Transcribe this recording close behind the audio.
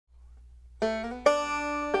I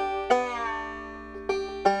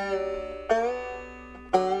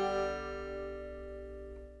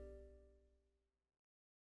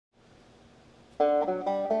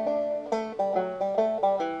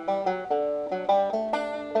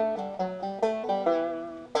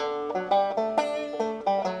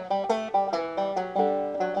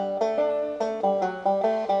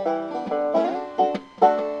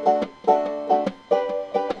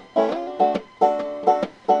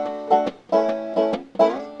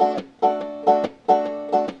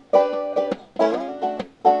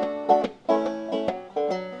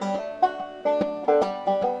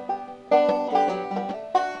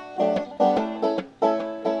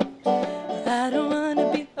don't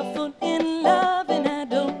wanna be a fool in love, and I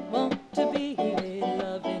don't want to be a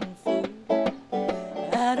loving fool.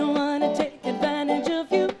 I don't wanna take advantage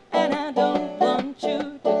of you, and I don't want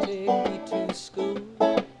you to take me to school.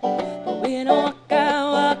 But when I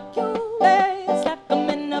walk your way, it's like I'm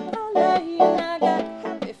in a ballet, and I got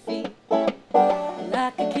happy feet.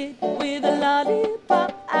 Like a kid with a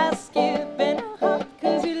lollipop, I skip and I hop,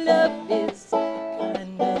 'cause your love is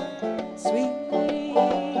kinda sweet.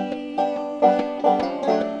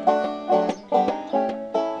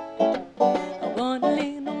 I want a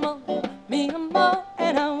little more, me and more,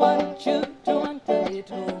 and I want you to want a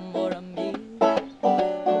little more of me.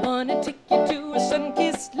 I wanna take you to a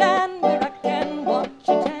sun-kissed land where I can watch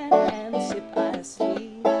you tan and sip iced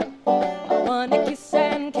tea. I wanna kiss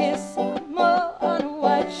and kiss more on a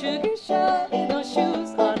white sugar shore with no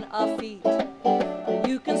shoes on our feet.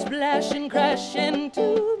 You can splash and crash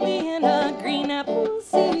into me in a green apple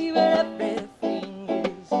sea where everything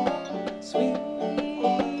is sweet.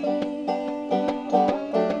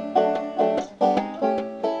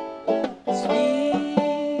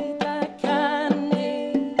 Sweet like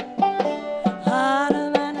candy, hotter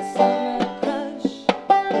than a summer crush.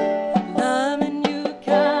 Loving you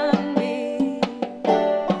can be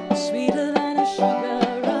sweeter than a sugar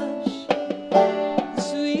rush.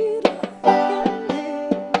 Sweet like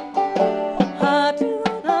candy, hotter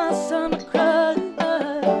than a summer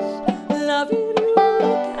crush. Love you.